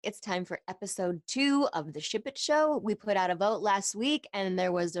It's time for episode 2 of the Ship It Show. We put out a vote last week, and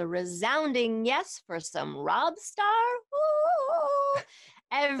there was a resounding yes for some Rob Star. Woo!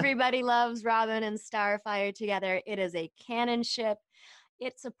 Everybody loves Robin and Starfire together. It is a canon ship.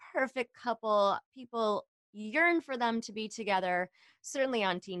 It's a perfect couple. People yearn for them to be together. Certainly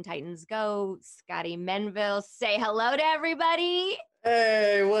on Teen Titans Go. Scotty Menville, say hello to everybody.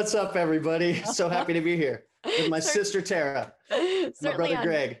 Hey, what's up, everybody? So happy to be here with my sister Tara, and my brother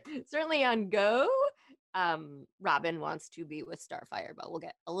Greg. Certainly on Go. Robin wants to be with Starfire, but we'll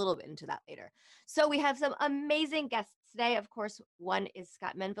get a little bit into that later. So we have some amazing guests today. Of course, one is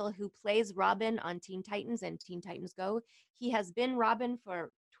Scott Menville, who plays Robin on Teen Titans and Teen Titans Go. He has been Robin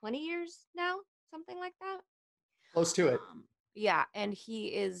for 20 years now, something like that. Close to it. Yeah, and he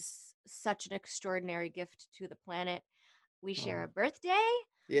is such an extraordinary gift to the planet. We share a birthday.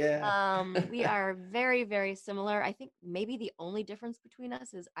 Yeah. We are very, very similar. I think maybe the only difference between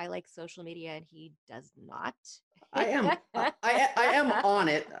us is I like social media and he does not. I am on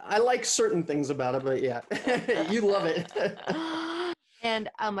it. I like certain things about it, but yeah, you love it. And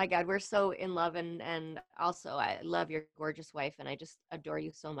oh my God, we're so in love. And also I love your gorgeous wife and I just adore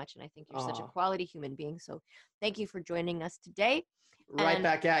you so much. And I think you're such a quality human being. So thank you for joining us today. Right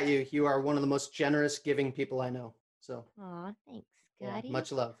back at you. You are one of the most generous, giving people I know. So. Aw, thanks, Scotty. Yeah,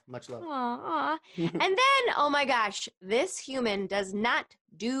 much love, much love. Aw. And then, oh my gosh, this human does not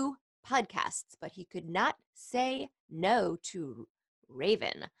do podcasts, but he could not say no to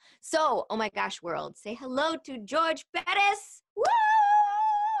Raven. So, oh my gosh, world, say hello to George Pérez. Woo!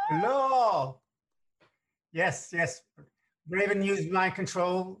 Hello. Yes. Raven used mind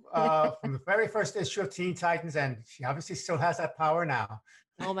control from the very first issue of Teen Titans, and she obviously still has that power now.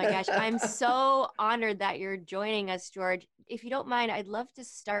 Oh my gosh, I'm so honored that you're joining us, George. If you don't mind, I'd love to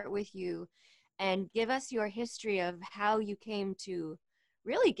start with you and give us your history of how you came to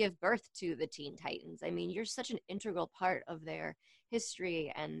really give birth to the Teen Titans. I mean, you're such an integral part of their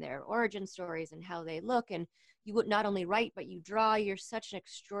history and their origin stories and how they look. And you would not only write, but you draw. You're such an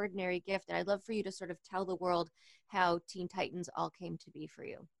extraordinary gift. And I'd love for you to sort of tell the world how Teen Titans all came to be for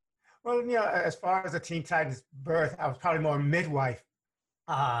you. Well, as far as the Teen Titans birth, I was probably more midwife.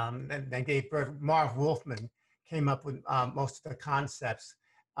 Then gave birth. Marv Wolfman came up with most of the concepts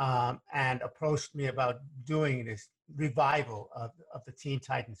and approached me about doing this revival of the Teen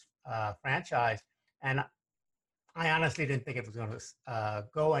Titans franchise. And I honestly didn't think it was going to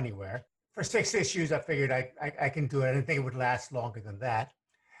go anywhere. For 6 issues, I figured I can do it. I didn't think it would last longer than that.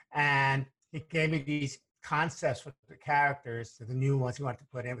 And he gave me these concepts for the characters, the new ones he wanted to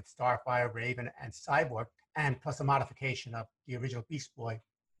put in with Starfire, Raven, and Cyborg, and plus a modification of the original Beast Boy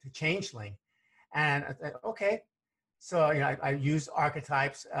to Changeling. And I said, okay. So, I used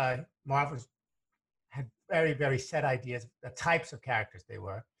archetypes. Marv had very, very set ideas, the types of characters they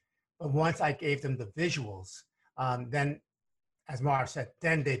were. But once I gave them the visuals, then, as Marv said,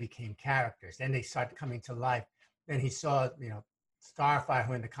 then they became characters. Then they started coming to life. Then he saw, Starfire,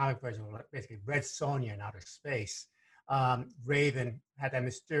 who in the comic version was basically Red Sonja in outer space. Raven had that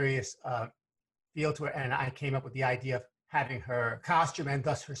mysterious feel to her, and I came up with the idea of having her costume and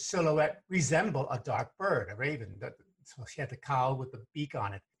thus her silhouette resemble a dark bird, a raven. So she had the cowl with the beak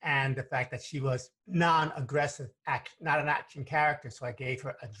on it, and the fact that she was non-aggressive, not an action character. So I gave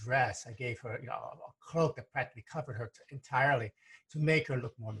her a dress. I gave her, a cloak that practically covered her entirely to make her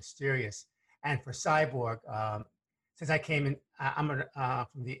look more mysterious. And for Cyborg, since I came in, I'm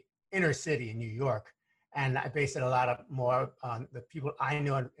from the inner city in New York, and I based it a lot more on the people I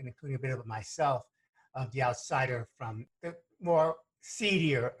know, and including a bit of myself, of the outsider from the more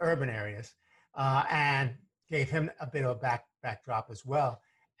seedier urban areas, and gave him a bit of a backdrop as well.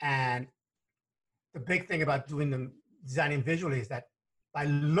 And the big thing about doing them, designing visually, is that by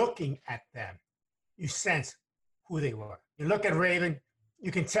looking at them, you sense who they were. You look at Raven,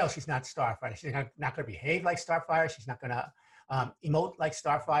 you can tell she's not Starfire. She's not going to behave like Starfire. She's not going to emote like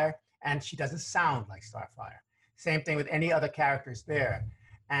Starfire, and she doesn't sound like Starfire. Same thing with any other characters there.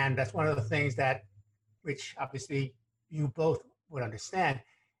 And that's one of the things which obviously you both would understand,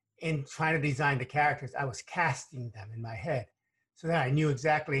 in trying to design the characters, I was casting them in my head. So that I knew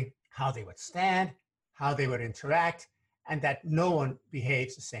exactly how they would stand, how they would interact, and that no one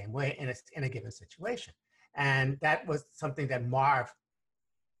behaves the same way in a given situation. And that was something that Marv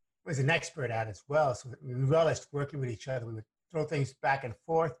was an expert at as well. So we realized working with each other, we would throw things back and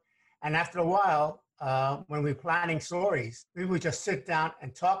forth. And after a while, when we were planning stories, we would just sit down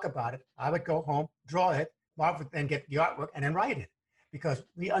and talk about it. I would go home, draw it, Marv would then get the artwork and then write it, because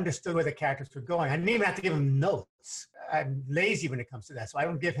we understood where the characters were going. I didn't even have to give him notes. I'm lazy when it comes to that, so I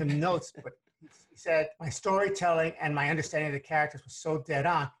don't give him notes, but He said my storytelling and my understanding of the characters was so dead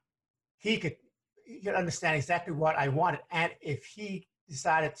on. He could understand exactly what I wanted, and if he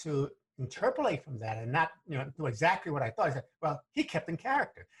decided to interpolate from that and not do exactly what I thought, he said, well, he kept in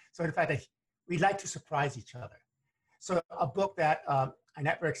character. So the fact that we like to surprise each other. So a book that I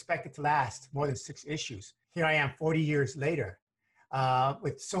never expected to last more than 6 issues. Here I am 40 years later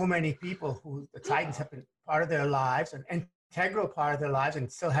with so many people who the Titans have been part of their lives, an integral part of their lives,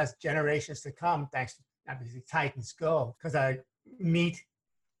 and still has generations to come thanks to obviously Titans Go, because I meet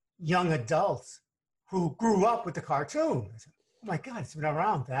young adults who grew up with the cartoon. I said, oh my God, it's been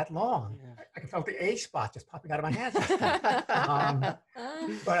around that long. Yeah. I can feel the age spot just popping out of my hands.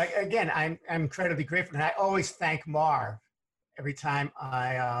 But again, I'm incredibly grateful. And I always thank Marv every time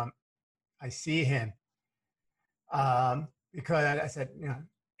I see him. Because I said,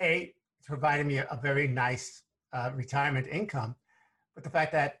 A, it's providing me a very nice retirement income. But the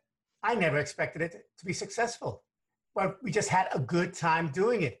fact that I never expected it to be successful. But we just had a good time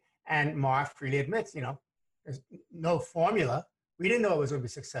doing it. And Marv freely admits, there's no formula. We didn't know it was going to be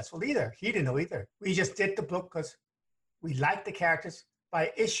successful either. He didn't know either. We just did the book because we liked the characters.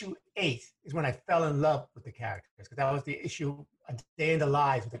 By issue 8 is when I fell in love with the characters, because that was the issue, A Day in the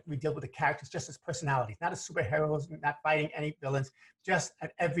Lives. We dealt with the characters just as personalities, not as superheroes, not fighting any villains, just an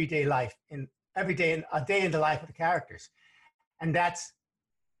everyday life, a day in the life of the characters. And that's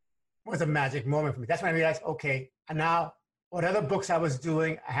was a magic moment for me. That's when I realized, okay, and now what other books I was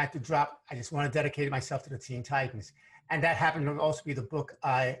doing, I had to drop. I just want to dedicate myself to the Teen Titans. And that happened to also be the book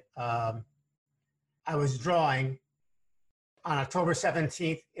I was drawing on October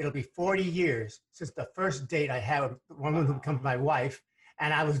 17th. It'll be 40 years since the first date I had with the woman who becomes my wife.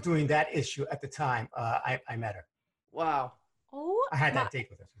 And I was doing that issue at the time I met her. Wow. Oh, I had that date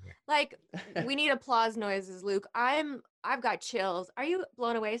with her. Like, we need applause noises, Luke. I've got chills. Are you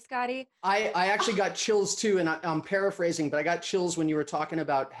blown away, Scotty? I actually got chills too, and I'm paraphrasing, but I got chills when you were talking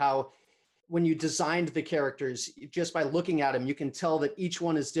about how when you designed the characters, just by looking at them, you can tell that each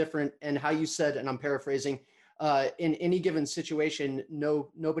one is different, and how you said, and I'm paraphrasing, in any given situation,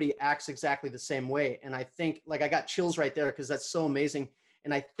 nobody acts exactly the same way. And I think, like, I got chills right there because that's so amazing.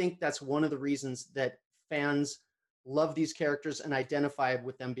 And I think that's one of the reasons that fans love these characters and identify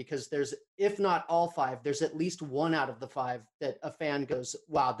with them, because there's, if not all 5, there's at least 1 out of the 5 that a fan goes,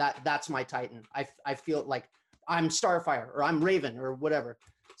 wow, that's my Titan. I feel like I'm Starfire or I'm Raven or whatever.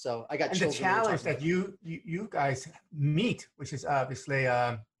 So I got chills. And the challenge that you guys meet, which is obviously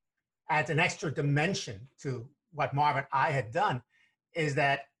adds an extra dimension to what Marv and I had done, is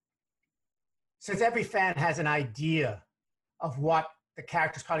that since every fan has an idea of what the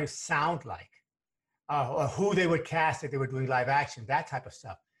characters probably sound like, or who they would cast if they were doing live action, that type of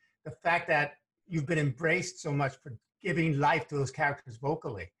stuff. The fact that you've been embraced so much for giving life to those characters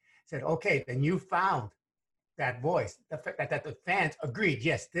vocally, said, okay, then you found that voice. The fact that the fans agreed,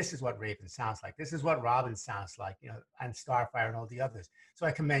 yes, this is what Raven sounds like. This is what Robin sounds like, and Starfire and all the others. So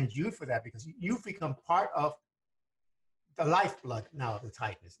I commend you for that, because you've become part of the lifeblood now of the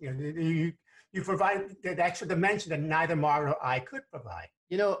Titans. You provide the extra dimension that neither Marv or I could provide.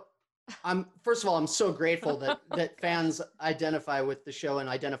 First of all, I'm so grateful that fans identify with the show and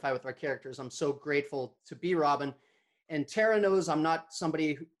identify with our characters. I'm so grateful to be Robin. And Tara knows I'm not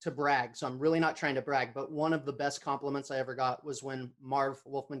somebody to brag, so I'm really not trying to brag. But one of the best compliments I ever got was when Marv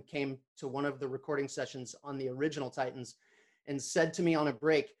Wolfman came to one of the recording sessions on the original Titans and said to me on a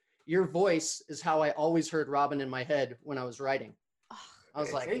break, "Your voice is how I always heard Robin in my head when I was writing." I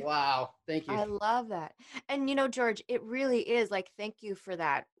was like, wow, thank you. I love that. And George, it really is like, thank you for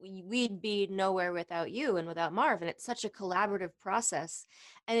that. We'd be nowhere without you and without Marv. And it's such a collaborative process.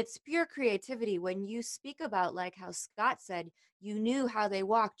 And it's pure creativity. When you speak about, like how Scott said, you knew how they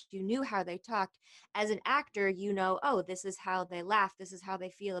walked, you knew how they talked. As an actor, oh, this is how they laugh. This is how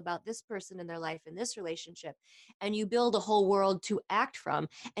they feel about this person in their life, in this relationship. And you build a whole world to act from,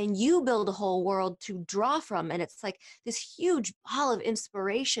 and you build a whole world to draw from. And it's like this huge ball of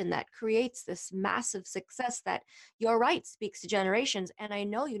inspiration that creates this massive success that, you're right, speaks to generations. And I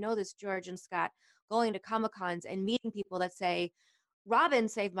know you know this, George and Scott, going to Comic-Cons and meeting people that say, Robin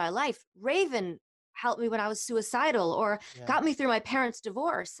saved my life. Raven helped me when I was suicidal, or got me through my parents'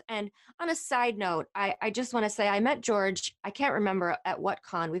 divorce. And on a side note, I just want to say I met George. I can't remember at what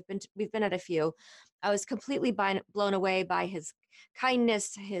con. We've been at a few. I was completely blown away by his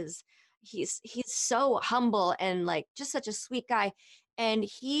kindness. He's so humble and like just such a sweet guy. And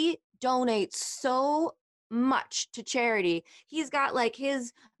he donates so much to charity. He's got like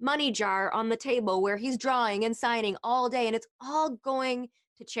his money jar on the table where he's drawing and signing all day, and it's all going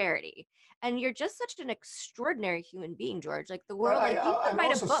to charity. And you're just such an extraordinary human being, George. Like the world, like you could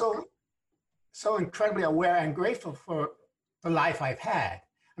write a book. so incredibly aware and grateful for the life I've had.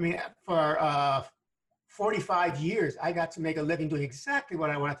 I mean, for 45 years, I got to make a living doing exactly what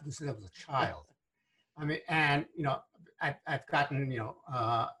I wanted to do since I was a child. I mean, and, you know, I've gotten, you know,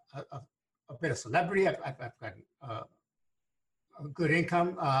 a bit of celebrity. I've gotten a good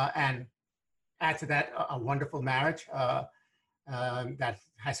income, and add to that a wonderful marriage that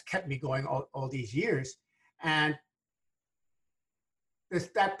has kept me going all these years. And there's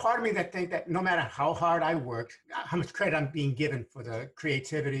that part of me that think that no matter how hard I worked, how much credit I'm being given for the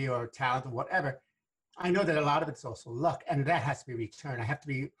creativity or talent or whatever, I know that a lot of it's also luck, and that has to be returned. I have to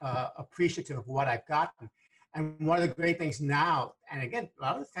be appreciative of what I've gotten. And one of the great things now, and again, a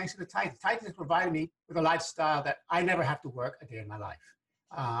lot of thanks to the Titans. Titans has provided me with a lifestyle that I never have to work a day in my life.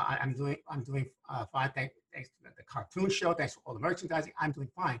 I'm doing fine. Thanks to the cartoon show, thanks to all the merchandising, I'm doing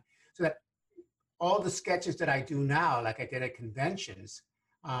fine. So that all the sketches that I do now, like I did at conventions,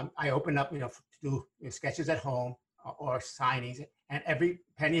 I open up, you know, to do, you know, sketches at home or signings, and every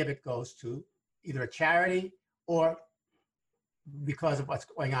penny of it goes to either a charity or, because of what's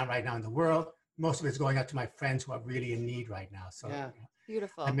going on right now in the world, most of it's going out to my friends who are really in need right now. So Yeah.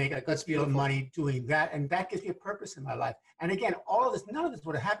 Beautiful. I make a good deal of money doing that, and that gives me a purpose in my life. And again, all of this, none of this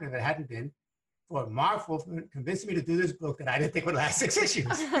would have happened if it hadn't been for Marv Wolfman convincing me to do this book that I didn't think would last 6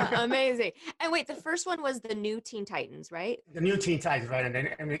 issues. Amazing. And wait, the first one was the new Teen Titans, right? The new Teen Titans, right?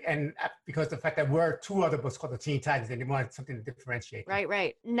 And because the fact that we're two other books called the Teen Titans, and they wanted something to differentiate them. Right,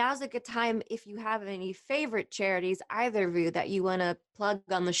 right. Now's a good time if you have any favorite charities, either of you, that you want to plug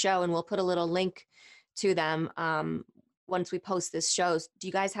on the show, and we'll put a little link to them once we post this show. Do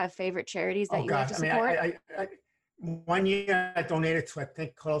you guys have favorite charities that you like to support? I one year I donated to, I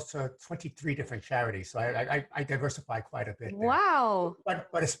think, close to 23 different charities. So I diversify quite a bit there. Wow.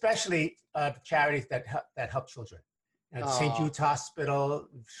 But especially the charities that help children. St. Jude's Hospital,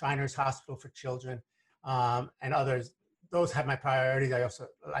 Shriners Hospital for Children, and others. Those have my priorities. I also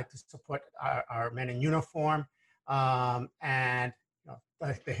like to support our men in uniform, and, you know,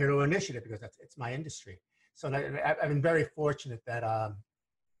 the Hero Initiative, because it's my industry. So I've been very fortunate that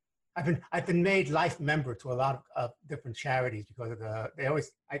I've been made life member to a lot of different charities, because of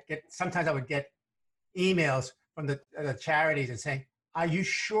sometimes I would get emails from the charities and saying, "Are you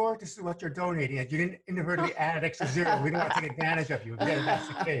sure this is what you're donating? And you didn't inadvertently add an extra zero. We don't want to take advantage of you." Again, that's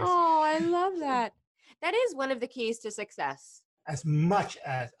the case. Oh, I love that. That is one of the keys to success. As much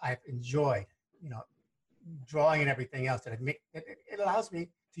as I've enjoyed, you know, drawing and everything else, that it allows me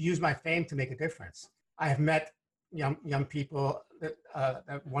to use my fame to make a difference. I have met young people.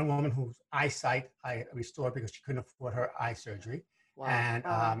 That one woman whose eyesight I restored because she couldn't afford her eye surgery.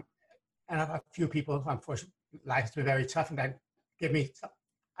 Wow. And a few people, unfortunately, life has been very tough, and I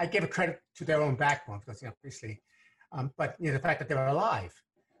give a credit to their own backbone, because, you know, obviously, but, you know, the fact that they're alive,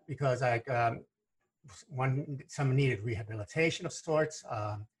 because some needed rehabilitation of sorts,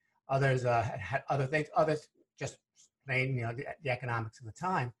 others had other things, others just plain, you know, the economics of the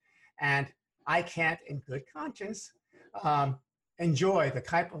time, and I can't, in good conscience, enjoy the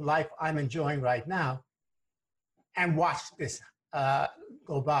type of life I'm enjoying right now and watch this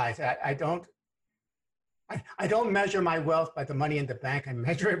go by. So I don't measure my wealth by the money in the bank. I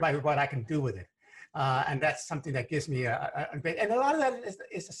measure it by what I can do with it. And that's something that gives me and a lot of that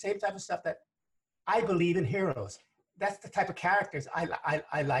is the same type of stuff that I believe in heroes. That's the type of characters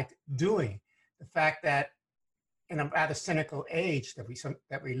I like doing. The fact that in a rather cynical age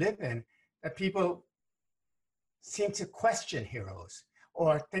that we live in, that people seem to question heroes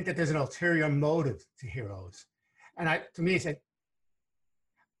or think that there's an ulterior motive to heroes. And to me,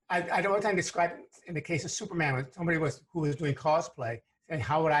 I don't want to describe it in the case of Superman, when somebody who was doing cosplay, and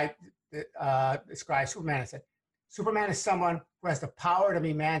how would I describe Superman? I said, Superman is someone who has the power to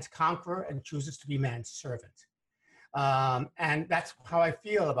be man's conqueror and chooses to be man's servant. And that's how I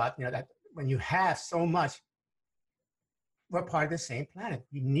feel about, you know, that when you have so much, we're part of the same planet.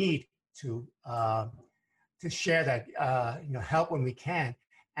 We need to share that, you know, help when we can.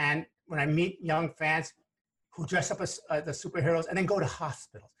 And when I meet young fans who dress up as the superheroes and then go to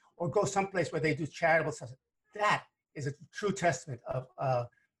hospitals or go someplace where they do charitable stuff, that is a true testament of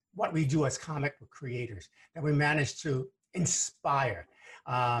what we do as comic book creators, that we manage to inspire.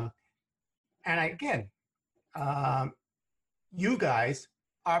 And again, you guys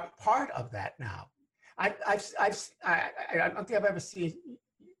are part of that now. I don't think I've ever seen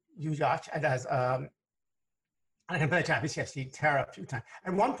you, Josh, as I can bet you, obviously I've seen Tara a few times.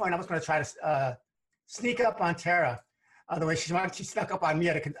 At one point, I was going to try to sneak up on Tara. The way she snuck up on me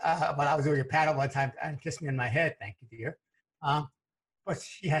while I was doing a panel one time and kissed me in my head. Thank you, dear. But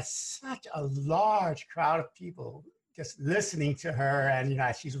she has such a large crowd of people just listening to her, and you know,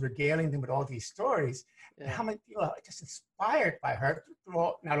 as she's regaling them with all these stories, and how many people are just inspired by her,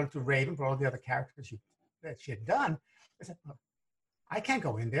 not only to Raven, but all the other characters that she had done. I said, oh, I can't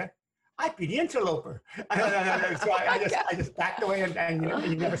go in there. I'd be the interloper. So I just backed away, and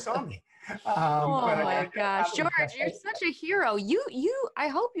you never saw me. Oh my gosh, George, you're such a hero. I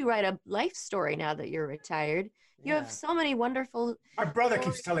hope you write a life story now that you're retired. You have so many wonderful. My brother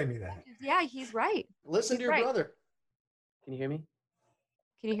keeps telling me that. Yeah, he's right. Listen to your brother. Can you hear me?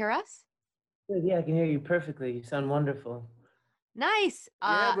 Can you hear us? Yeah, I can hear you perfectly. You sound wonderful. Nice.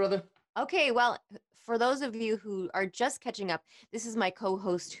 Yeah, brother. Okay, well, for those of you who are just catching up, this is my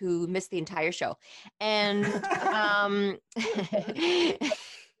co-host who missed the entire show. And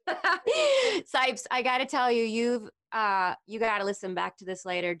Cipes, I got to tell you, you got to listen back to this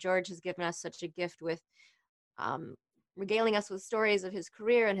later. George has given us such a gift with regaling us with stories of his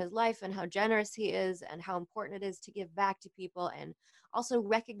career and his life and how generous he is and how important it is to give back to people, and also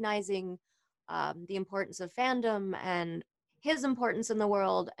recognizing the importance of fandom and his importance in the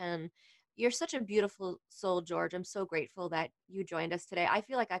world. And you're such a beautiful soul, George. I'm so grateful that you joined us today. I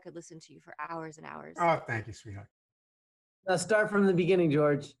feel like I could listen to you for hours and hours. Oh, thank you, sweetheart. Now start from the beginning,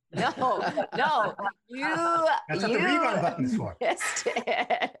 George. No, That's what the rerun button is for.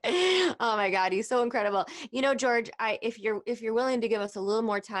 Oh my God, he's so incredible. You know, George, if you're willing to give us a little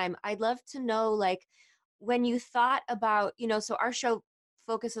more time, I'd love to know, like, when you thought about, so our show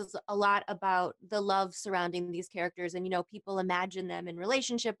focuses a lot about the love surrounding these characters, and people imagine them in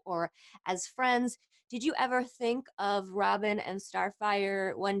relationship or as friends. Did you ever think of Robin and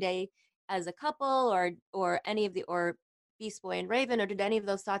Starfire one day as a couple, or any of the, or Beast Boy and Raven, or did any of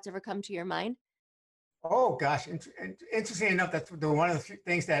those thoughts ever come to your mind? Oh gosh, interesting enough, that's one of the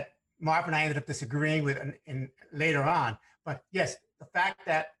things that Marv and I ended up disagreeing with in later on. But yes, the fact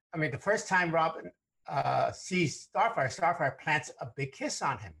that, the first time Robin sees Starfire plants a big kiss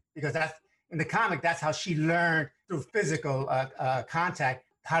on him, because that's, in the comic, that's how she learned through physical contact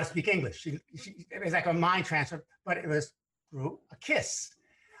how to speak English. It was like a mind transfer, but it was through a kiss,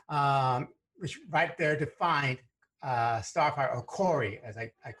 which right there defined Starfire, or Corey, as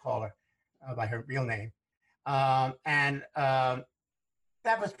I call her by her real name. That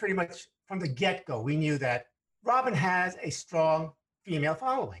was pretty much from the get-go. We knew that Robin has a strong female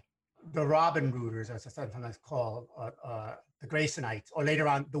following. The Robin Rooters, as I sometimes call the Graysonites, or later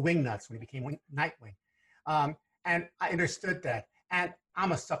on the Wingnuts when he became Nightwing. And I understood that. And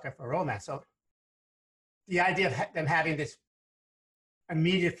I'm a sucker for romance. So the idea of them having this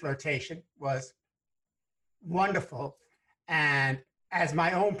immediate flirtation was wonderful. And as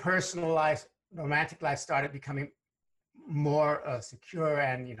my own personal life, romantic life, started becoming more secure,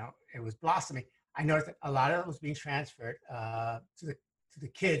 and it was blossoming, I noticed that a lot of it was being transferred to the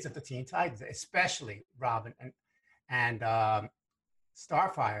kids of the Teen Titans, especially Robin and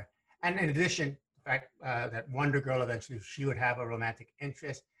Starfire. And in addition, the fact that Wonder Girl, eventually she would have a romantic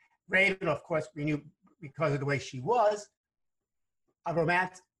interest. Raven, of course, we knew, because of the way she was,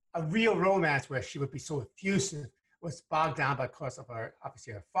 a real romance where she would be so effusive was bogged down by, because of her,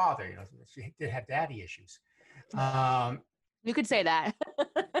 obviously her father. She did have daddy issues. You could say that.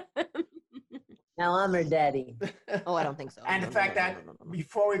 Now I'm her daddy. Oh, I don't think so. And the fact that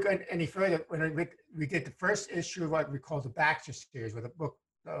before we go any further, when we did the first issue of what we call the Baxter series, where the book,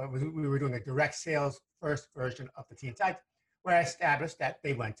 we were doing a direct sales first version of the Teen Titans, where I established that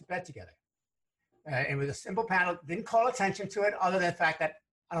they went to bed together. It was a simple panel, didn't call attention to it, other than the fact that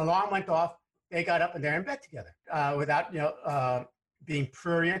an alarm went off, they got up and they're in bed together, without being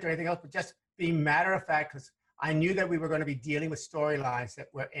prurient or anything else, but just being matter of fact, because I knew that we were going to be dealing with storylines that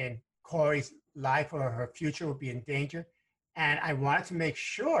were in Corey's life, or her future would be in danger. And I wanted to make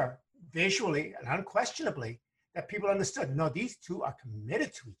sure, visually and unquestionably, that people understood, no, these two are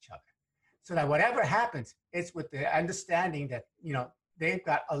committed to each other. So that whatever happens, it's with the understanding that, they've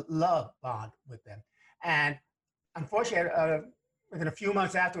got a love bond with them. And unfortunately, within a few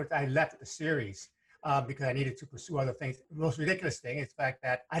months afterwards, I left the series because I needed to pursue other things. The most ridiculous thing is the fact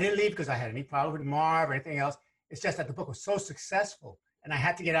that I didn't leave because I had any problem with Marv or anything else. It's just that the book was so successful, and I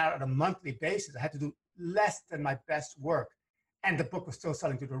had to get out on a monthly basis. I had to do less than my best work, and the book was still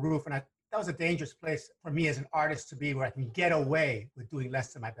selling through the roof. And that was a dangerous place for me as an artist to be, where I can get away with doing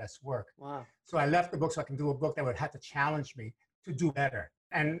less than my best work. Wow. So I left the book so I can do a book that would have to challenge me to do better.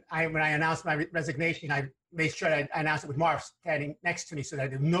 And when I announced my resignation, I made sure I announced it with Marv standing next to me, so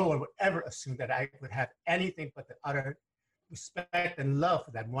that no one would ever assume that I would have anything but the utter respect and love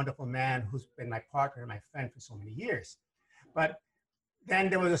for that wonderful man who's been my partner and my friend for so many years. But then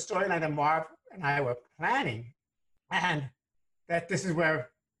there was a storyline that Marv and I were planning, and that this is where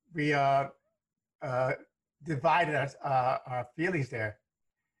we divided our feelings there.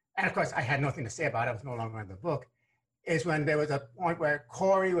 And of course, I had nothing to say about it. I was no longer in the book. Is when there was a point where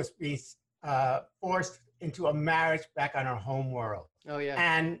Corey was being forced into a marriage back on her home world. Oh yeah.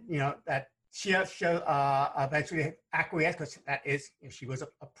 And that she'll eventually acquiesce because that is, she was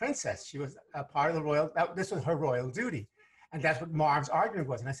a princess. She was a part of the royal. This was her royal duty, and that's what Marv's argument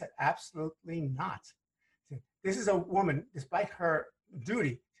was. And I said, absolutely not. This is a woman, despite her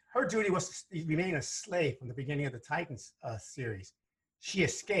duty. Her duty was to remain a slave from the beginning of the Titans series. She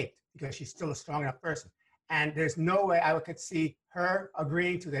escaped because she's still a strong enough person. And there's no way I could see her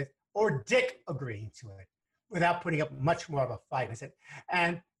agreeing to this or Dick agreeing to it without putting up much more of a fight.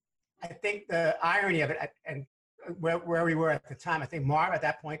 And I think the irony of it, and where we were at the time, I think Marv at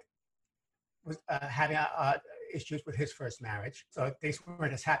that point was having issues with his first marriage. So things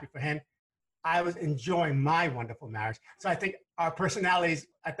weren't as happy for him. I was enjoying my wonderful marriage. So I think our personalities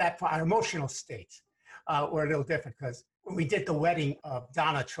at that point, our emotional states were a little different, because when we did the wedding of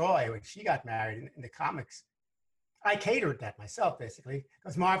Donna Troy, when she got married in the comics, I catered that myself, basically,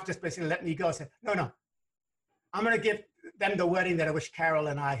 because Marv just basically let me go and said, no, I'm going to give them the wedding that I wish Carol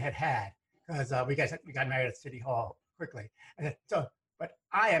and I had, because we got married at City Hall quickly. And but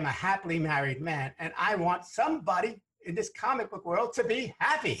I am a happily married man, and I want somebody in this comic book world to be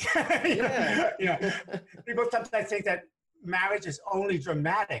happy. People sometimes think that marriage is only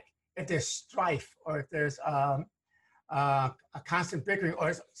dramatic if there's strife or if there's a constant bickering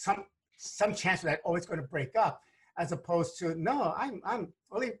or some chance that always going to break up, as opposed to, no, I'm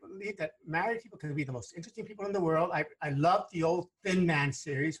fully believe that married people can be the most interesting people in the world. I love the old Thin Man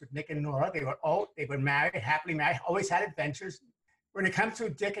series with Nick and Nora. They were married, happily married, always had adventures. When it comes to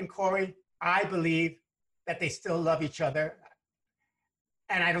Dick and Corey, I believe that they still love each other.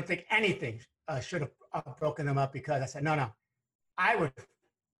 And I don't think anything should have broken them up, because I said, no, I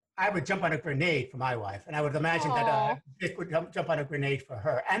would jump on a grenade for my wife. And I would imagine that Dick would jump on a grenade for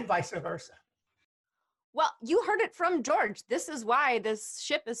her, and vice versa. Well, you heard it from George. This is why this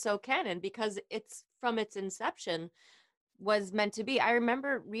ship is so canon, because it's from its inception was meant to be. I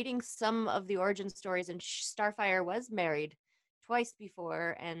remember reading some of the origin stories, and Starfire was married twice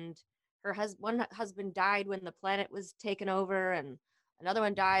before, and her one husband died when the planet was taken over, and another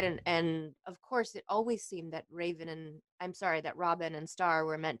one died, and of course it always seemed that that Robin and Star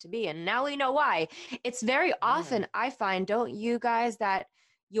were meant to be, and now we know why. It's very often, I find, don't you guys, that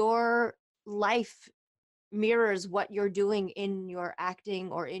your life mirrors what you're doing in your acting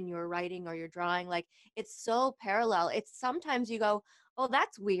or in your writing or your drawing. Like, it's so parallel. It's sometimes you go, oh,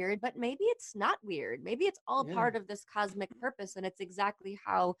 that's weird, but maybe it's not weird. Maybe it's all part of this cosmic purpose, and it's exactly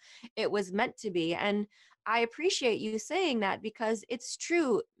how it was meant to be. And I appreciate you saying that, because it's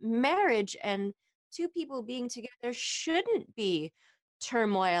true. Marriage and two people being together shouldn't be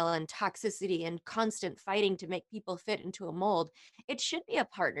turmoil and toxicity and constant fighting to make people fit into a mold. It should be a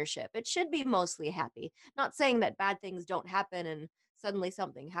partnership. It should be mostly happy. Not saying that bad things don't happen and suddenly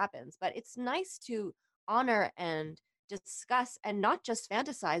something happens, but it's nice to honor and discuss and not just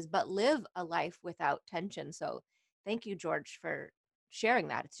fantasize, but live a life without tension. So thank you, George, for sharing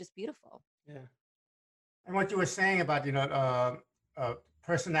that. It's just beautiful. Yeah. And what you were saying about,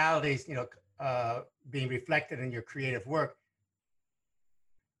 personalities, being reflected in your creative work.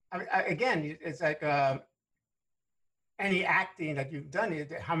 Again, it's like any acting that you've done.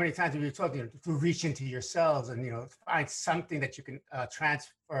 How many times have you told to reach into yourselves and find something that you can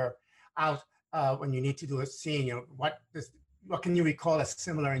transfer out when you need to do a scene? What can you recall as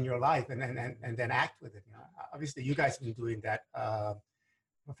similar in your life, and then act with it? Obviously, you guys have been doing that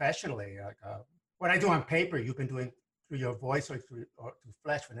professionally. What I do on paper, you've been doing through your voice or through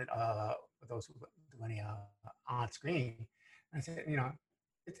flesh. When for those who do any on screen, and I said,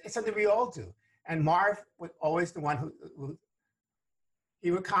 it's something we all do. And Marv was always the one who he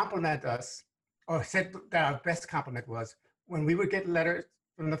would compliment us, or said that our best compliment was when we would get letters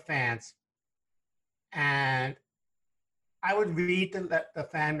from the fans, and I would read the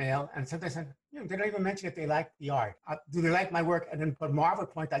fan mail, and sometimes they don't even mention if they like the art. Do they like my work? And then, but Marv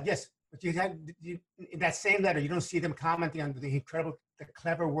would point out, yes, but in that same letter, you don't see them commenting on the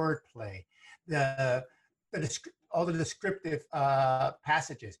clever wordplay, all the descriptive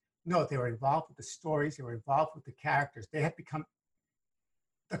passages. No, they were involved with the stories. They were involved with the characters. They have become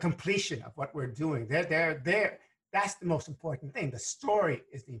the completion of what we're doing. They're there. That's the most important thing. The story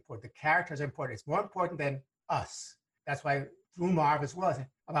is the important. The characters are important. It's more important than us. That's why through Marv as well,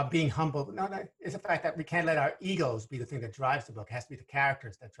 about being humble. No, it's the fact that we can't let our egos be the thing that drives the book. It has to be the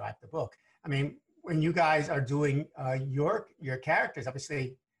characters that drive the book. I mean, when you guys are doing your characters,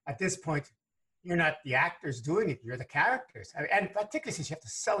 obviously at this point, you're not the actors doing it, you're the characters. And particularly since you have to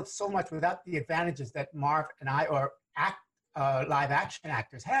sell it so much without the advantages that Marv and I or live action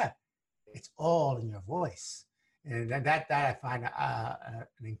actors have. It's all in your voice. And that I find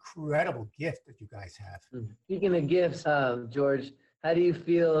an incredible gift that you guys have. Speaking of gifts, George, how do you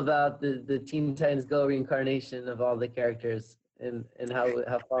feel about the Teen Titans Go reincarnation of all the characters and how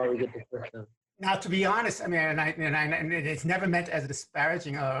far we get to push them? Now, to be honest, I mean, and it's never meant as a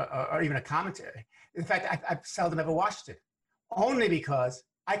disparaging or even a commentary. In fact, I've seldom ever watched it, only because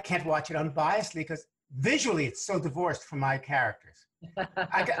I can't watch it unbiasedly because visually it's so divorced from my characters.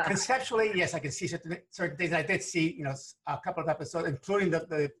 Conceptually, yes, I can see certain things. I did see, a couple of episodes, including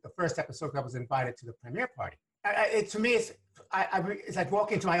the first episode I was invited to the premiere party. To me, it's like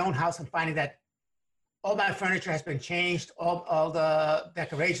walking into my own house and finding that all my furniture has been changed, all the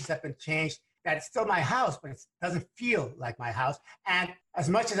decorations have been changed, that it's still my house, but it doesn't feel like my house. And as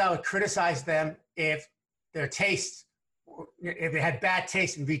much as I would criticize them if their tastes, if they had bad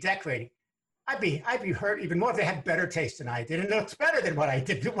taste in redecorating, I'd be hurt even more if they had better taste than I did, and it looks better than what I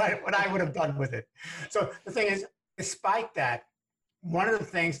did, what I would have done with it. So the thing is, despite that, one of the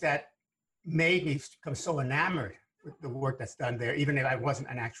things that made me become so enamored with the work that's done there, even if I wasn't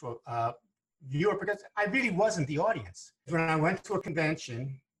an actual viewer, because I really wasn't the audience. When I went to a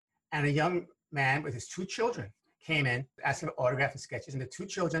convention and a young man with his 2 children came in asking for autographs and sketches, and the 2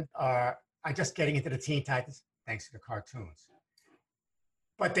 children are just getting into the Teen Titans thanks to the cartoons.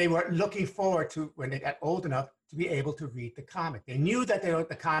 But they were looking forward to, when they got old enough, to be able to read the comic. They knew that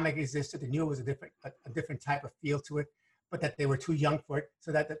the comic existed. They knew it was a different type of feel to it, but that they were too young for it,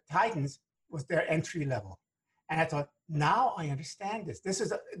 so that the Titans was their entry level. And I thought, now I understand this.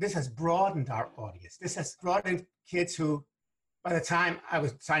 This has broadened our audience. This has broadened kids who, by the time I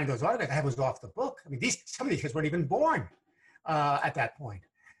was signing those autographs, I was off the book. I mean, some of these kids weren't even born at that point.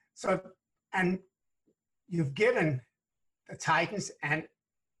 So, and you've given the Titans, and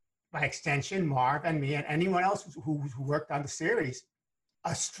by extension, Marv and me and anyone else who worked on the series,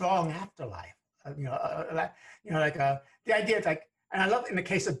 a strong afterlife. The idea of like, and I love in the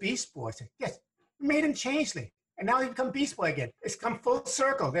case of Beast Boy, yes, we made him changeling, and now he's become Beast Boy again. It's come full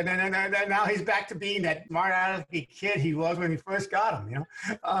circle. And now he's back to being that smart-alecky kid he was when we first got him.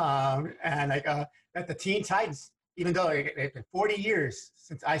 That the Teen Titans, even though it's been 40 years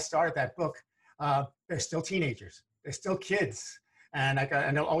since I started that book, they're still teenagers. They're still kids. And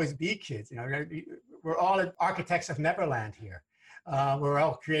they'll always be kids. We're all architects of Neverland here. We're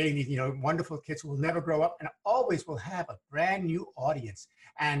all creating these, wonderful kids who will never grow up and always will have a brand new audience.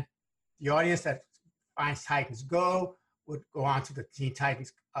 And the audience that finds Titans Go would go on to the Teen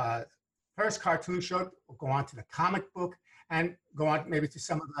Titans first cartoon show, will go on to the comic book, and go on maybe to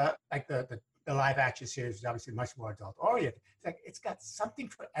some of the live action series, which is obviously much more adult oriented. It's got something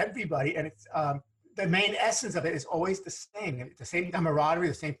for everybody, and it's the main essence of it is always the same camaraderie,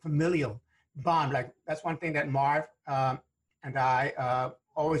 the same familial bond. Like that's one thing that Marv and I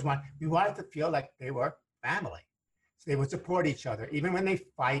always want. We wanted to feel like they were family. So they would support each other, even when they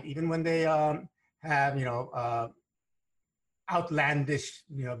fight, even when they have, outlandish,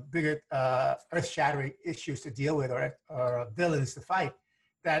 bigger earth-shattering issues to deal with or villains to fight,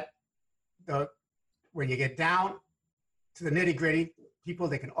 that when you get down to the nitty-gritty, people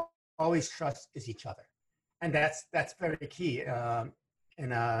they can always trust is each other. And that's very key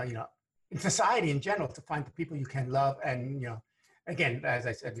in society in general, to find the people you can love and, again, as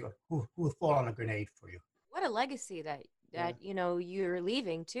I said, who will fall on a grenade for you. What a legacy that you're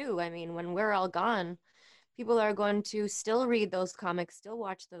leaving too. I mean, when we're all gone, people are going to still read those comics, still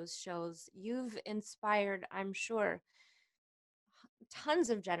watch those shows. You've inspired, I'm sure, tons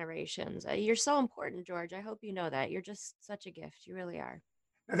of generations. You're so important, George. I hope you know that. You're just such a gift. You really are.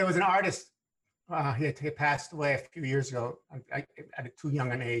 There was an artist, he passed away a few years ago, at too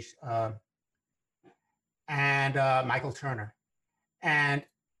young an age, and Michael Turner. And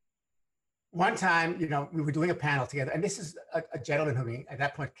one time, we were doing a panel together, and this is a gentleman who, at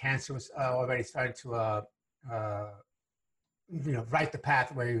that point, cancer was already starting to, write the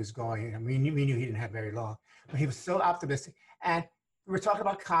path where he was going. And we knew he didn't have very long, but he was so optimistic. And we were talking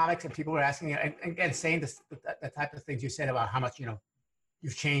about comics, and people were asking, and again, saying the type of things you said about how much,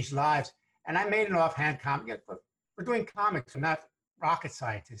 you've changed lives. And I made an offhand comment, but we're doing comics, we're not rocket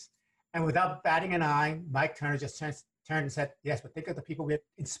scientists. And without batting an eye, Mike Turner just turned and said, yes, but think of the people we have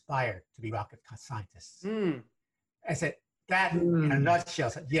inspired to be rocket scientists. I said, that in a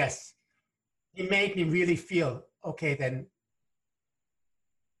nutshell, said, yes. He made me really feel, okay, then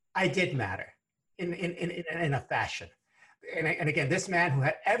I did matter in a fashion. And again, this man who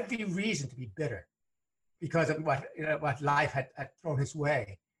had every reason to be bitter because of what life had thrown his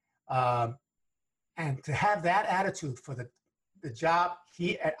way, And to have that attitude for the job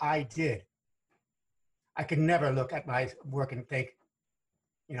he and I did, I could never look at my work and think,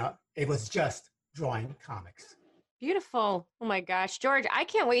 it was just drawing comics. Beautiful. Oh my gosh. George, I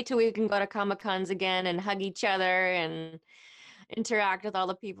can't wait till we can go to Comic-Cons again and hug each other and interact with all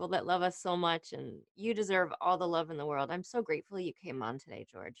the people that love us so much. And you deserve all the love in the world. I'm so grateful you came on today,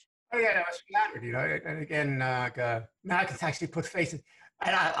 George. Oh yeah, I was flattered, And again, now I can actually put faces.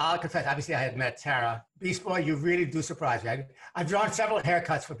 And I'll confess, obviously I had met Tara. Beast Boy, you really do surprise me. I've drawn several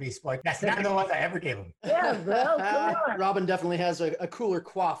haircuts for Beast Boy. That's not the ones I ever gave him. Yeah, bro, come on. Robin definitely has a cooler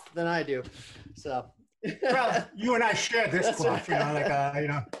coif than I do. So. Well, you and I share this coif,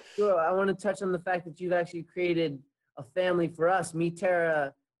 Sure, I want to touch on the fact that you've actually created a family for us, me,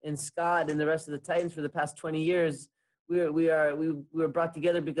 Tara, and Scott, and the rest of the Titans for the past 20 years. We were brought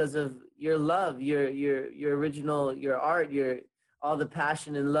together because of your love, your original, your art, all the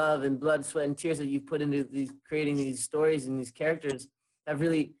passion and love and blood, sweat, and tears that you've put into creating these stories and these characters have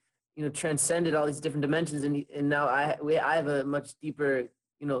really, transcended all these different dimensions. And now I have a much deeper,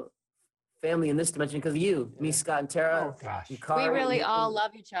 family in this dimension because of you, me, Scott, and Tara. Oh gosh, and Carl, we really all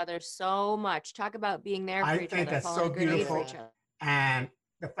love each other so much. Talk about being there for I each think other. that's so beautiful. And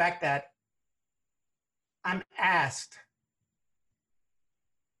the fact that I'm asked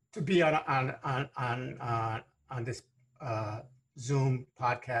to be on this Zoom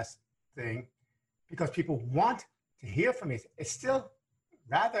podcast thing because people want to hear from me. It's still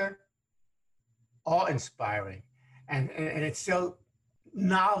rather awe-inspiring, and it's still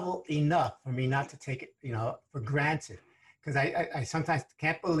novel enough for me not to take it, for granted, because I sometimes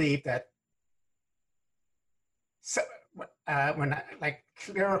can't believe that. So, when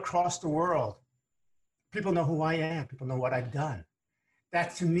clear across the world, people know who I am. People know what I've done.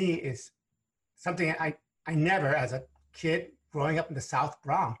 That to me is something I never, as a kid growing up in the South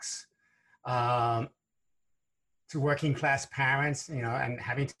Bronx, to working class parents, and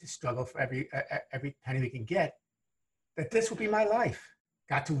having to struggle for every penny we can get, that this would be my life.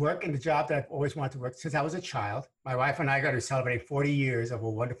 Got to work in the job that I've always wanted to work since I was a child. My wife and I are going to be celebrating 40 years of a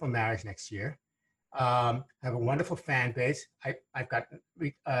wonderful marriage next year. I have a wonderful fan base. I've got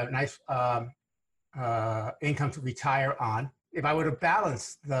a nice income to retire on. If I were to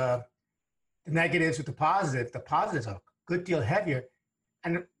balance the negatives with the positives are a good deal heavier.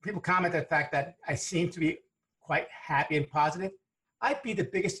 And people comment the fact that I seem to be quite happy and positive. I'd be the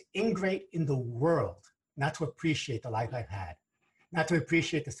biggest ingrate in the world not to appreciate the life I've had, not to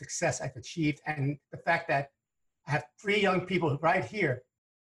appreciate the success I've achieved, and the fact that I have 3 young people right here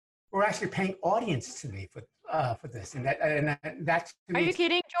who are actually paying audience to me for this, and that's. Are you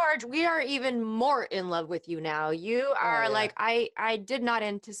kidding, George? We are even more in love with you now. You are I did not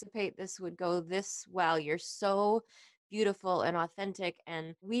anticipate this would go this well. You're so beautiful and authentic,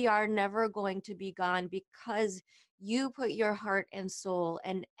 and we are never going to be gone because you put your heart and soul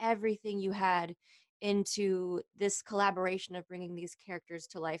and everything you had into this collaboration of bringing these characters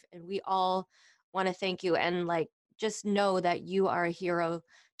to life, and we all want to thank you and just know that you are a hero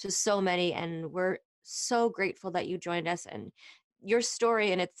to so many, and we're so grateful that you joined us, and your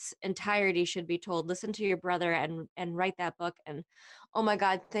story in its entirety should be told. Listen to your brother and write that book. And oh my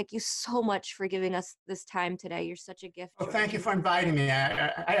God, thank you so much for giving us this time today. You're such a gift. Well, thank you for inviting me.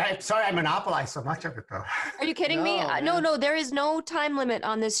 I'm sorry I monopolized so much of it, though. Are you kidding me? No, there is no time limit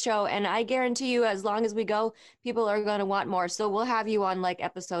on this show. And I guarantee you, as long as we go, people are going to want more. So we'll have you on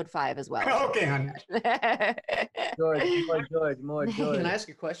episode 5 as well. Okay, honey. George, more George. Can I ask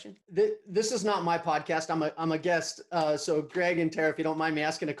a question? This is not my podcast. I'm a guest. So Greg and Tara, if you don't mind me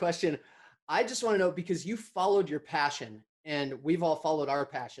asking a question, I just want to know, because you followed your passion, and we've all followed our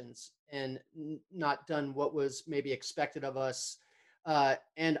passions and not done what was maybe expected of us.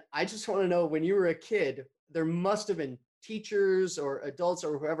 And I just want to know, when you were a kid, there must have been teachers or adults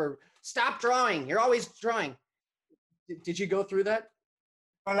or whoever, stop drawing. You're always drawing. Did you go through that?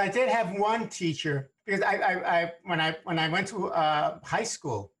 Well, I did have one teacher, because when I went to high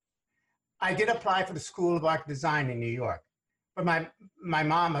school, I did apply for the School of Art and Design in New York. But my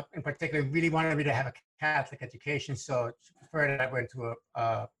mom in particular really wanted me to have a Catholic education, so she preferred that I went to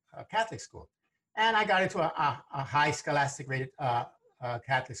a Catholic school. And I got into a high scholastic rated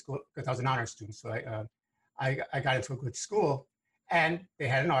Catholic school because I was an honor student. So I got into a good school, and they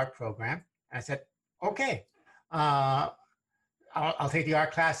had an art program. And I said, okay, I'll take the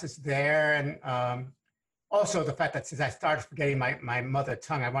art classes there. And also the fact that since I started forgetting my mother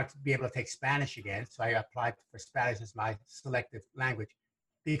tongue, I wanted to be able to take Spanish again. So I applied for Spanish as my selective language.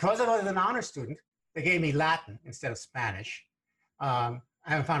 Because I was an honor student, they gave me Latin instead of Spanish. I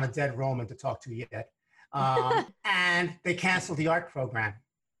haven't found a dead Roman to talk to yet. And they canceled the art program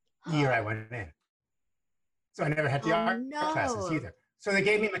the year I went in. So I never had the art classes no. either. So they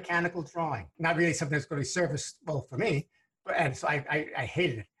gave me mechanical drawing, not really something that's going to be serviceable for me. But and so I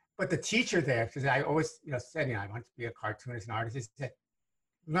hated it. But the teacher there, because I always said I want to be a cartoonist and artist, he said,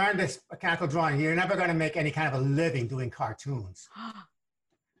 learn this mechanical drawing. You're never going to make any kind of a living doing cartoons.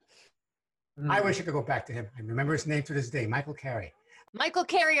 I wish I could go back to him. I remember his name to this day, Michael Carey. Michael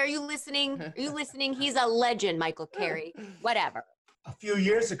Carey, are you listening? Are you listening? He's a legend, Michael Carey. Whatever. A few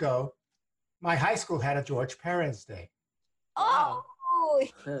years ago, my high school had a George Pérez Day. Oh.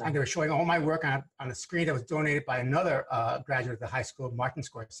 And they were showing all my work on a screen that was donated by another graduate of the high school, Martin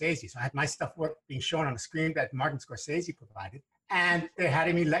Scorsese. So I had my work being shown on a screen that Martin Scorsese provided. And they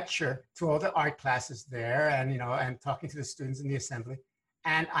had me lecture to all the art classes there and talking to the students in the assembly.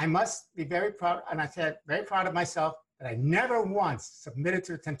 And I must be very proud, and I said, very proud of myself that I never once submitted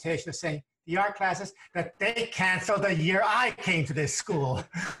to the temptation of saying, the art classes, that they canceled the year I came to this school.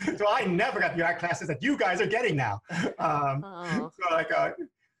 So I never got the art classes that you guys are getting now. So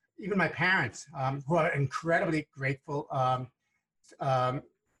even my parents, who are incredibly grateful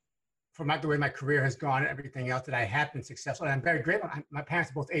for the way my career has gone and everything else, that I have been successful. And I'm very grateful. My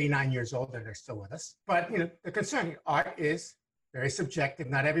parents are both 89 years old and they're still with us. But the concern, art is very subjective.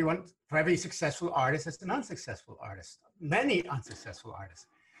 Not everyone, for every successful artist, is an unsuccessful artist. Many unsuccessful artists.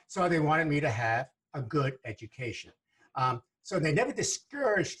 So they wanted me to have a good education. So they never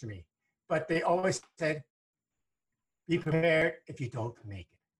discouraged me, but they always said, be prepared if you don't make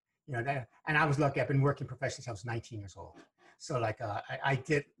it. And I was lucky. I've been working professionally since I was 19 years old. So I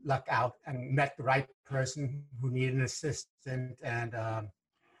did luck out and met the right person who needed an assistant, and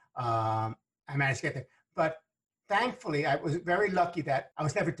I managed to get there. But thankfully, I was very lucky that I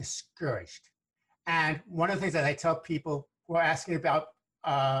was never discouraged. And one of the things that I tell people who are asking about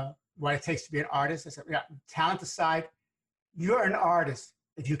what it takes to be an artist, I said, talent aside, you're an artist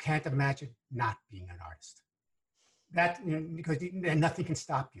if you can't imagine not being an artist. That because then nothing can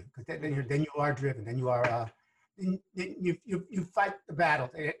stop you. Because then you are driven. Then you are you fight the battle,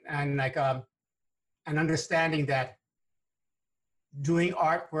 and and understanding that doing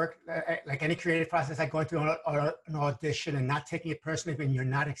artwork, like any creative process, like going through an audition and not taking it personally when you're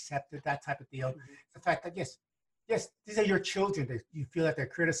not accepted, that type of deal. The fact that yes, these are your children that you feel that they're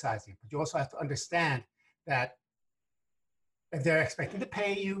criticizing, but you also have to understand that if they're expecting to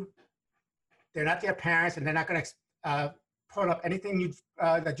pay you, they're not their parents, and they're not going to put up anything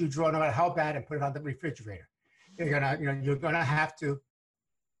that you draw, no matter how bad, and put it on the refrigerator. You're gonna have to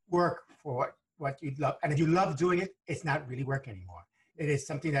work for what you love, and if you love doing it, it's not really work anymore. It is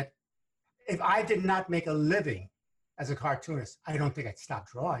something that, if I did not make a living as a cartoonist, I don't think I'd stop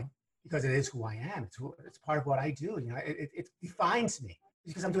drawing, because it is who I am. It's part of what I do. It defines me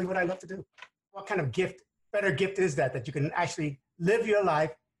because I'm doing what I love to do. What kind of better gift is that you can actually live your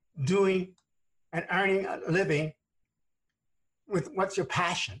life doing and earning a living with what your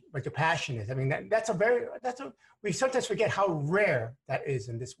passion is. I mean, we sometimes forget how rare that is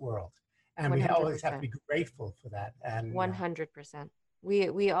in this world. And 100%. We always have to be grateful for that. And 100%.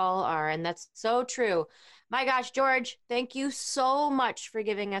 We all are. And that's so true. My gosh, George, thank you so much for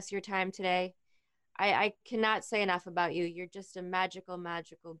giving us your time today. I cannot say enough about you. You're just a magical,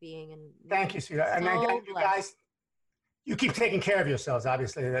 magical being. And thank you, sweetheart. And again, you guys, you keep taking care of yourselves,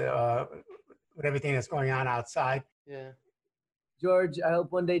 obviously, with everything that's going on outside. Yeah. George, I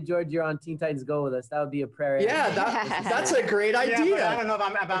hope one day, George, you're on Teen Titans Go with us. That would be a prayer. Yeah, that's a great idea. Yeah, I don't know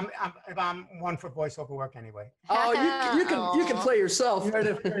if I'm one for voiceover work anyway. Oh, you can play yourself. You heard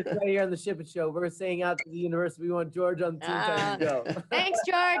it first right here on the Ship It Show. We're saying out to the universe, we want George on Teen Titans Go. Thanks,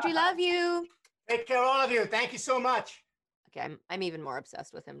 George. We love you. Take care, all of you. Thank you so much. Okay, I'm even more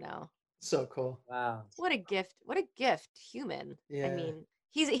obsessed with him now. So cool. Wow. What a gift. What a gift, human. Yeah. I mean,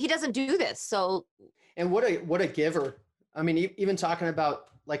 he doesn't do this, so. And what a giver. I mean, even talking about,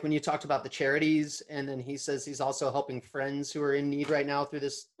 like when you talked about the charities, and then he says he's also helping friends who are in need right now through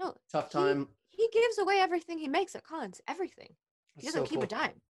this tough time. He gives away everything he makes at cons, everything. He doesn't keep a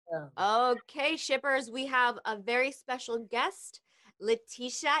dime. Yeah. Okay, shippers, we have a very special guest.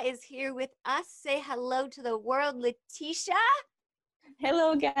 Letitia is here with us. Say hello to the world, Letitia.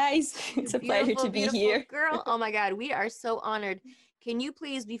 Hello, guys. It's a pleasure to be here. Girl, oh my God, we are so honored. Can you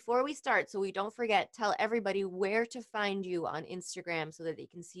please, before we start, so we don't forget, tell everybody where to find you on Instagram so that they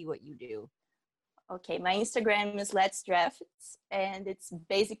can see what you do? Okay, my Instagram is LetsDrafts, and it's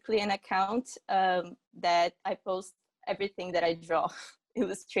basically an account that I post everything that I draw,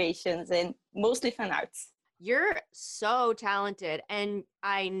 illustrations, and mostly fan arts. You're so talented, and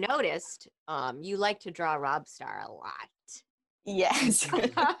I noticed you like to draw Robstar a lot. Yes.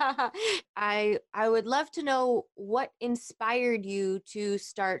 I would love to know what inspired you to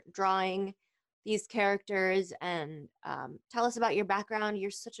start drawing these characters, and tell us about your background.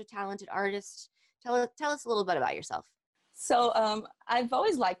 You're such a talented artist. Tell us a little bit about yourself. So I've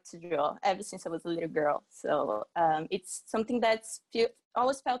always liked to draw ever since I was a little girl. So it's something that's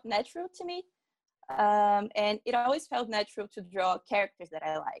always felt natural to me. And it always felt natural to draw characters that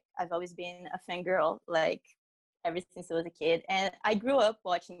I like. I've always been a fangirl, like ever since I was a kid. And I grew up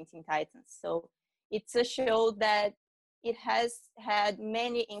watching Teen Titans. So it's a show that it has had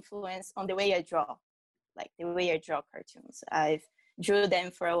many influence on the way I draw, like the way I draw cartoons. I've drew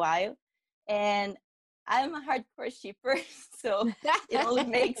them for a while. And I'm a hardcore shipper, so it only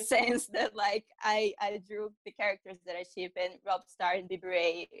makes sense that like I drew the characters that I ship, and Rob Starr and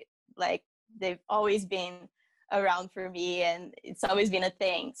Bibre, like they've always been around for me, and it's always been a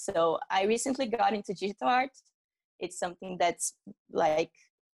thing. So I recently got into digital art. It's something that's like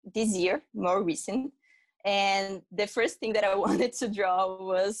this year, more recent. And the first thing that I wanted to draw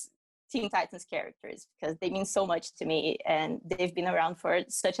was Teen Titans characters, because they mean so much to me and they've been around for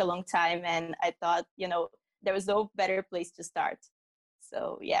such a long time. And I thought, there was no better place to start.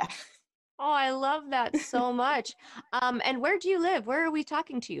 So, yeah. Oh, I love that so much. And where do you live? Where are we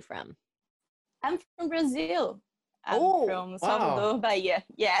talking to you from? I'm from Brazil. I'm from wow. Salvador, Bahia.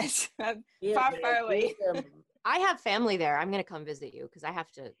 Yes, far away. I have family there. I'm going to come visit you because I have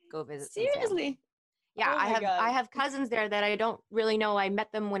to go visit some family. Seriously? Yeah, Oh I have cousins there that I don't really know. I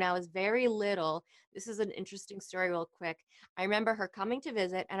met them when I was very little. This is an interesting story real quick. I remember her coming to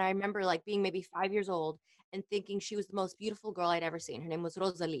visit, and I remember like being maybe 5 years old and thinking she was the most beautiful girl I'd ever seen. Her name was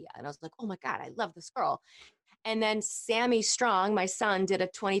Rosalia. And I was like, oh my God, I love this girl. And then Sammy Strong, my son, did a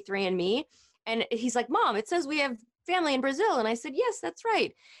 23andMe. And he's like, Mom, it says we have family in Brazil. And I said, yes, that's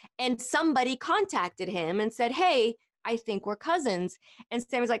right. And somebody contacted him and said, hey, I think we're cousins. And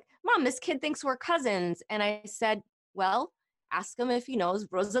Sammy's like, Mom, this kid thinks we're cousins. And I said, well, ask him if he knows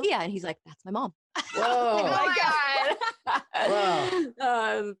Rosalia. And he's like, that's my mom. Whoa. Like, oh my God. Wow.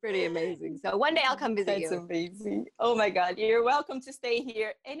 Oh, it was pretty amazing. So one day I'll come visit you. That's amazing. Oh my God. You're welcome to stay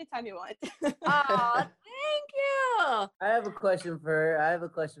here anytime you want. Oh, thank you. I have a question for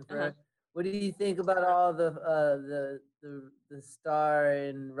her. What do you think about all the Star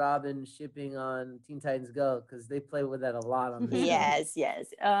and Robin shipping on Teen Titans Go? Because they play with that a lot on the show.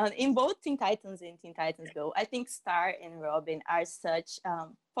 Yes. In both Teen Titans and Teen Titans Go, I think Star and Robin are such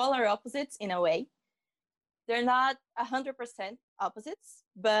polar opposites in a way. They're not 100% opposites,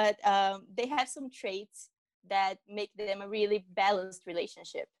 but they have some traits that make them a really balanced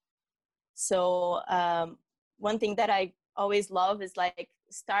relationship. So one thing that I always love is like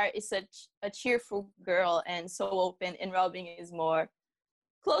Star is such a cheerful girl and so open, and Robin is more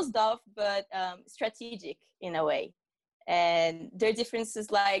closed off but strategic in a way. And their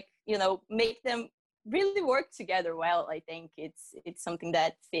differences, like, make them really work together well. I think it's something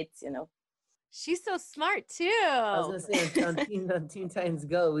that fits. She's so smart too. I was gonna say on Teen Titans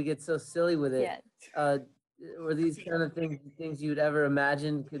Go, we get so silly with it. Yeah. Were these kind of things you'd ever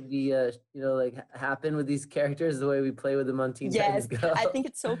imagine could be, like happen with these characters the way we play with them on Teen Titans Go? I think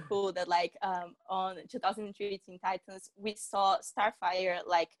it's so cool that like on 2003 Teen Titans, we saw Starfire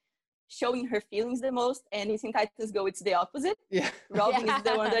like showing her feelings the most, and in Teen Titans Go, it's the opposite. Yeah. Robin is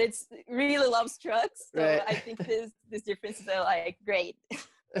the one that really loves trucks. So right. I think these differences are like great.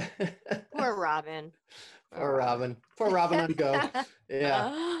 Poor Robin. Poor Robin on Go.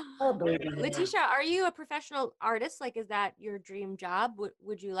 Yeah. Letitia, are you a professional artist? Like, is that your dream job?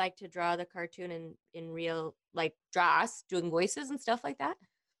 Would you like to draw the cartoon in real, like draw us doing voices and stuff like that?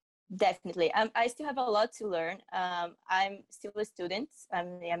 Definitely. I still have a lot to learn. I'm still a student.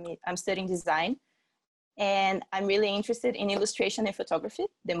 I'm studying design, and I'm really interested in illustration and photography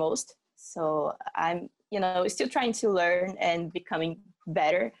the most. So I'm, still trying to learn and becoming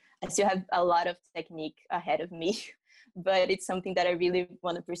better. I still have a lot of technique ahead of me, but it's something that I really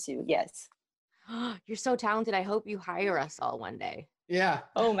want to pursue. Yes. You're so talented. I hope you hire us all one day. Yeah.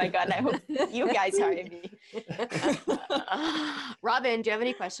 Oh my God. I hope you guys hire me. Robin, do you have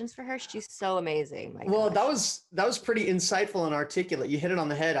any questions for her? She's so amazing. Well, that was pretty insightful and articulate. You hit it on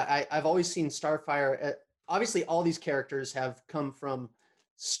the head. I've always seen Starfire. Obviously, all these characters have come from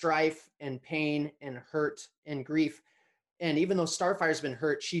strife and pain and hurt and grief. And even though Starfire's been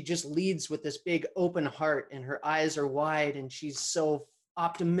hurt, she just leads with this big open heart, and her eyes are wide, and she's so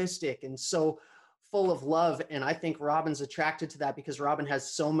optimistic and so full of love. And I think Robin's attracted to that because Robin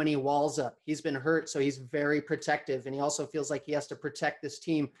has so many walls up. He's been hurt, so he's very protective. And he also feels like he has to protect this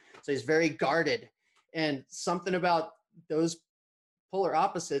team. So he's very guarded. And something about those polar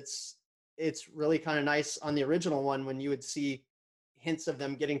opposites, it's really kind of nice on the original one when you would see hints of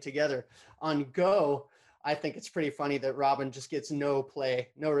them getting together. On Go, I think it's pretty funny that Robin just gets no play,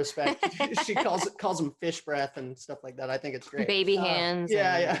 no respect. She calls him fish breath and stuff like that. I think it's great. Baby hands.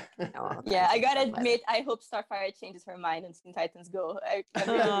 Yeah. Yeah, I gotta admit, I hope Starfire changes her mind and Teen Titans Go. I'm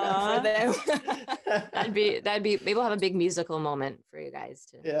really for them. that'd be maybe we'll have a big musical moment for you guys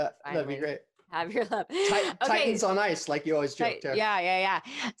to that'd be great. Have your love. Titans on ice, like you always joke. Yeah.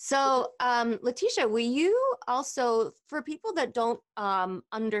 So, Letitia, will you also, for people that don't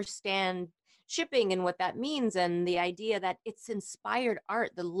understand shipping and what that means and the idea that it's inspired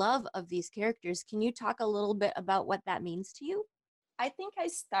art, the love of these characters, can you talk a little bit about what that means to you? I think I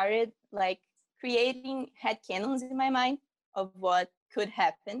started like creating headcanons in my mind of what could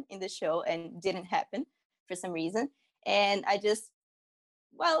happen in the show and didn't happen for some reason. And I just,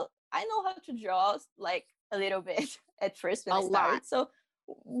 I know how to draw like a little bit at first when I started. So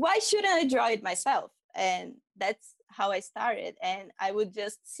why shouldn't I draw it myself? And that's how I started. And I would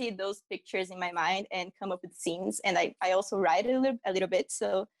just see those pictures in my mind and come up with scenes. And I also write a little bit.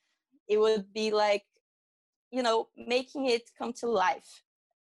 So it would be like, making it come to life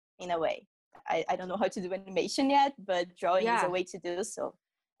in a way. I don't know how to do animation yet, but drawing is a way to do so.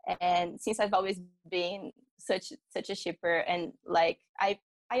 And since I've always been such a shipper, and like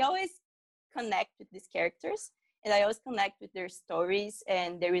I always connect with these characters, and I always connect with their stories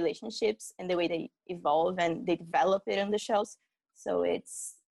and their relationships and the way they evolve and they develop it on the shows. So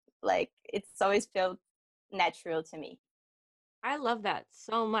it's always felt natural to me. I love that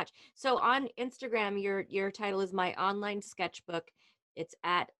so much. So on Instagram, your title is My Online Sketchbook. It's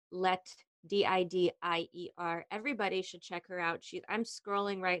at LetDidier. Everybody should check her out. I'm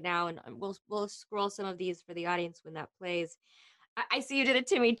scrolling right now, and we'll scroll some of these for the audience when that plays. I see you did a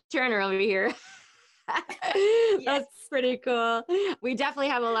Timmy Turner over here. That's pretty cool. We definitely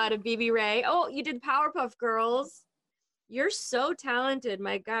have a lot of BB Ray. Oh, you did Powerpuff Girls. You're so talented.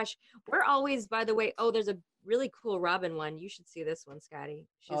 My gosh. We're always, by the way, there's a really cool Robin one. You should see this one, Scotty.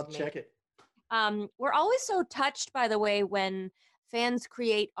 I'll check it. We're always so touched, by the way, when fans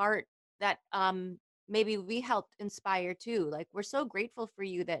create art that maybe we helped inspire too. Like, we're so grateful for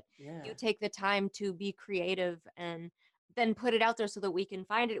you that you take the time to be creative and then put it out there so that we can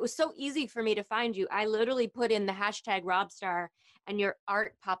find it. It was so easy for me to find you. I literally put in the hashtag Robstar and your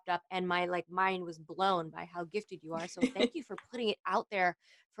art popped up, and my mind was blown by how gifted you are. So thank you for putting it out there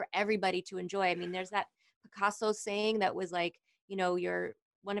for everybody to enjoy. I mean, there's that Picasso saying that was like,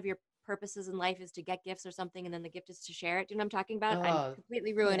 one of your purposes in life is to get gifts or something, and then the gift is to share it. Do you know what I'm talking about? I'm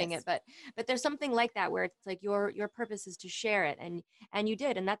completely ruining it, but there's something like that where it's like your purpose is to share it, and you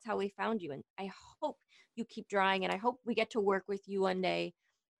did, and that's how we found you. And I hope you keep drawing, and I hope we get to work with you one day.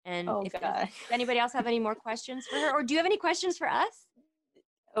 And if anybody else have any more questions for her, or do you have any questions for us?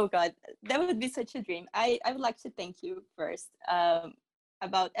 Oh God, that would be such a dream. I would like to thank you first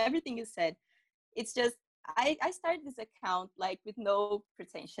about everything you said. It's just, I started this account like with no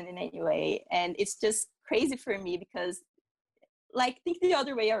pretension in any way. And it's just crazy for me because think the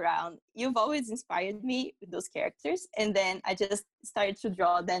other way around. You've always inspired me with those characters. And then I just started to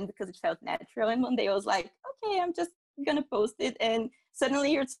draw them because it felt natural. And one day I was like, okay, I'm just gonna post it. And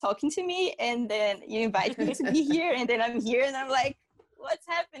suddenly you're talking to me, and then you invite me to be here. And then I'm here and I'm like, what's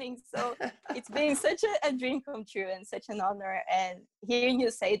happening? So it's been such a dream come true and such an honor. And hearing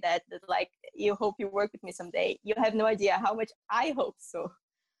you say that like you hope you work with me someday, you have no idea how much I hope so.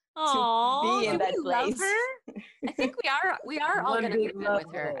 Oh, to be in that place. Love her? I think we are all going to move in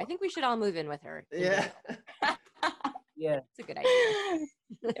with her. I think we should all move in with her. Yeah. Yeah. It's a good idea.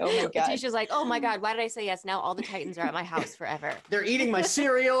 Oh my God. Letitia's like, oh my God, why did I say yes? Now all the Titans are at my house forever. They're eating my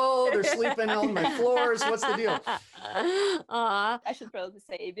cereal. They're sleeping on my floors. What's the deal? Aww. I should probably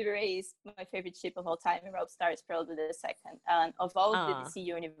say BB Ray is my favorite ship of all time, and Robstar is probably the second. And of all the DC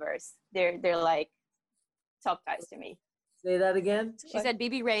universe, they're like top guys to me. Say that again. She said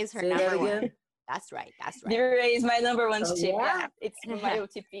BB Ray's her Say number that one. again. That's right. BB Ray is my number one ship. Yeah? It's my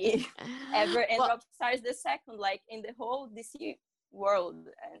OTP ever. And Robstar is the second, like in the whole DC world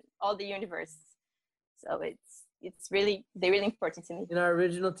and all the universe. So they're really important to me. In our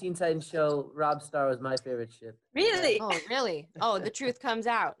original Teen Titans show, Robstar was my favorite ship. Really? Oh, really? Oh, the truth comes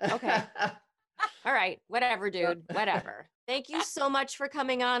out. Okay. All right. Whatever, dude. Whatever. Thank you so much for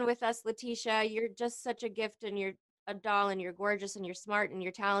coming on with us, Letitia. You're just such a gift, and you're a doll, and you're gorgeous, and you're smart, and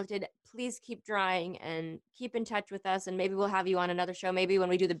you're talented. Please keep drawing and keep in touch with us, and maybe we'll have you on another show. Maybe when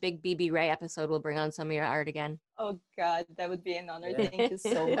we do the big BB Ray episode, we'll bring on some of your art again. Oh God, that would be an honor. Yeah. Thank you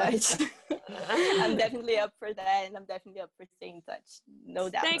so much. I'm definitely up for that, and I'm definitely up for staying in touch. No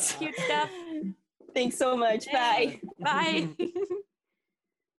doubt. Thanks, cute stuff. Thanks so much. Bye. Bye. Oh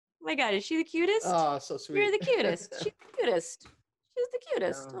my God, is she the cutest? Oh, so sweet. You're the cutest. She's the cutest. She's the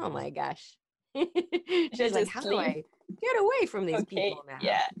cutest. Oh my gosh. She's like, just how do leave. I get away from these Okay, people now?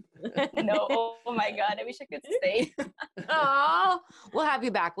 yeah. No, oh my God, I wish I could stay. Oh, we'll have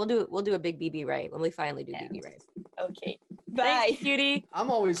you back. We'll do a big BB Ray when we finally do Yeah. BB Rays. Okay, bye. Thanks, cutie.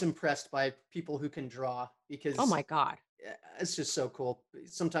 I'm always impressed by people who can draw because Oh my God. it's just so cool.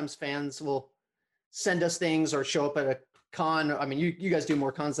 Sometimes fans will send us things or show up at a con. I mean, you guys do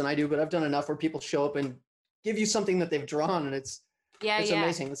more cons than I do, but I've done enough where people show up and give you something that they've drawn, and it's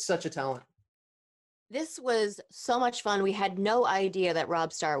amazing. It's such a talent. This was so much fun. We had no idea that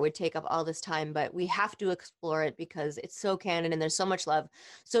Rob Star would take up all this time, but we have to explore it because it's so canon and there's so much love.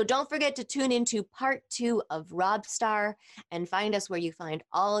 So don't forget to tune into part 2 of Rob Star and find us where you find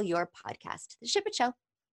all your podcasts. The Ship It Show.